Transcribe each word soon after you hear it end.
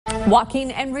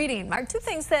Walking and reading are two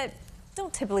things that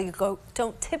don't typically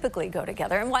go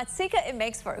together. In Watseka, it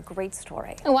makes for a great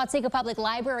story. And Watseka Public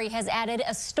Library has added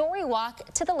a story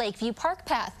walk to the Lakeview Park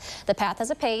path. The path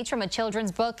has a page from a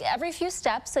children's book every few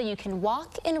steps so you can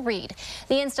walk and read.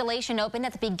 The installation opened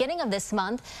at the beginning of this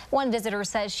month. One visitor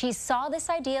says she saw this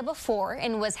idea before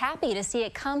and was happy to see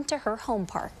it come to her home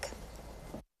park.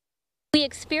 We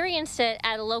experienced it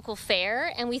at a local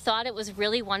fair and we thought it was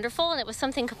really wonderful and it was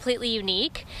something completely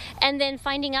unique. And then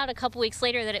finding out a couple weeks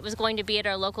later that it was going to be at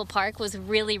our local park was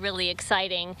really, really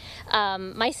exciting.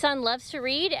 My son loves to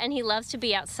read and he loves to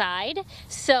be outside,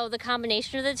 so the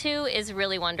combination of the two is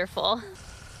really wonderful.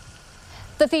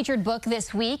 The featured book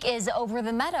this week is Over in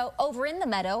the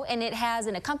Meadow, and it has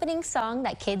an accompanying song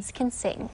that kids can sing.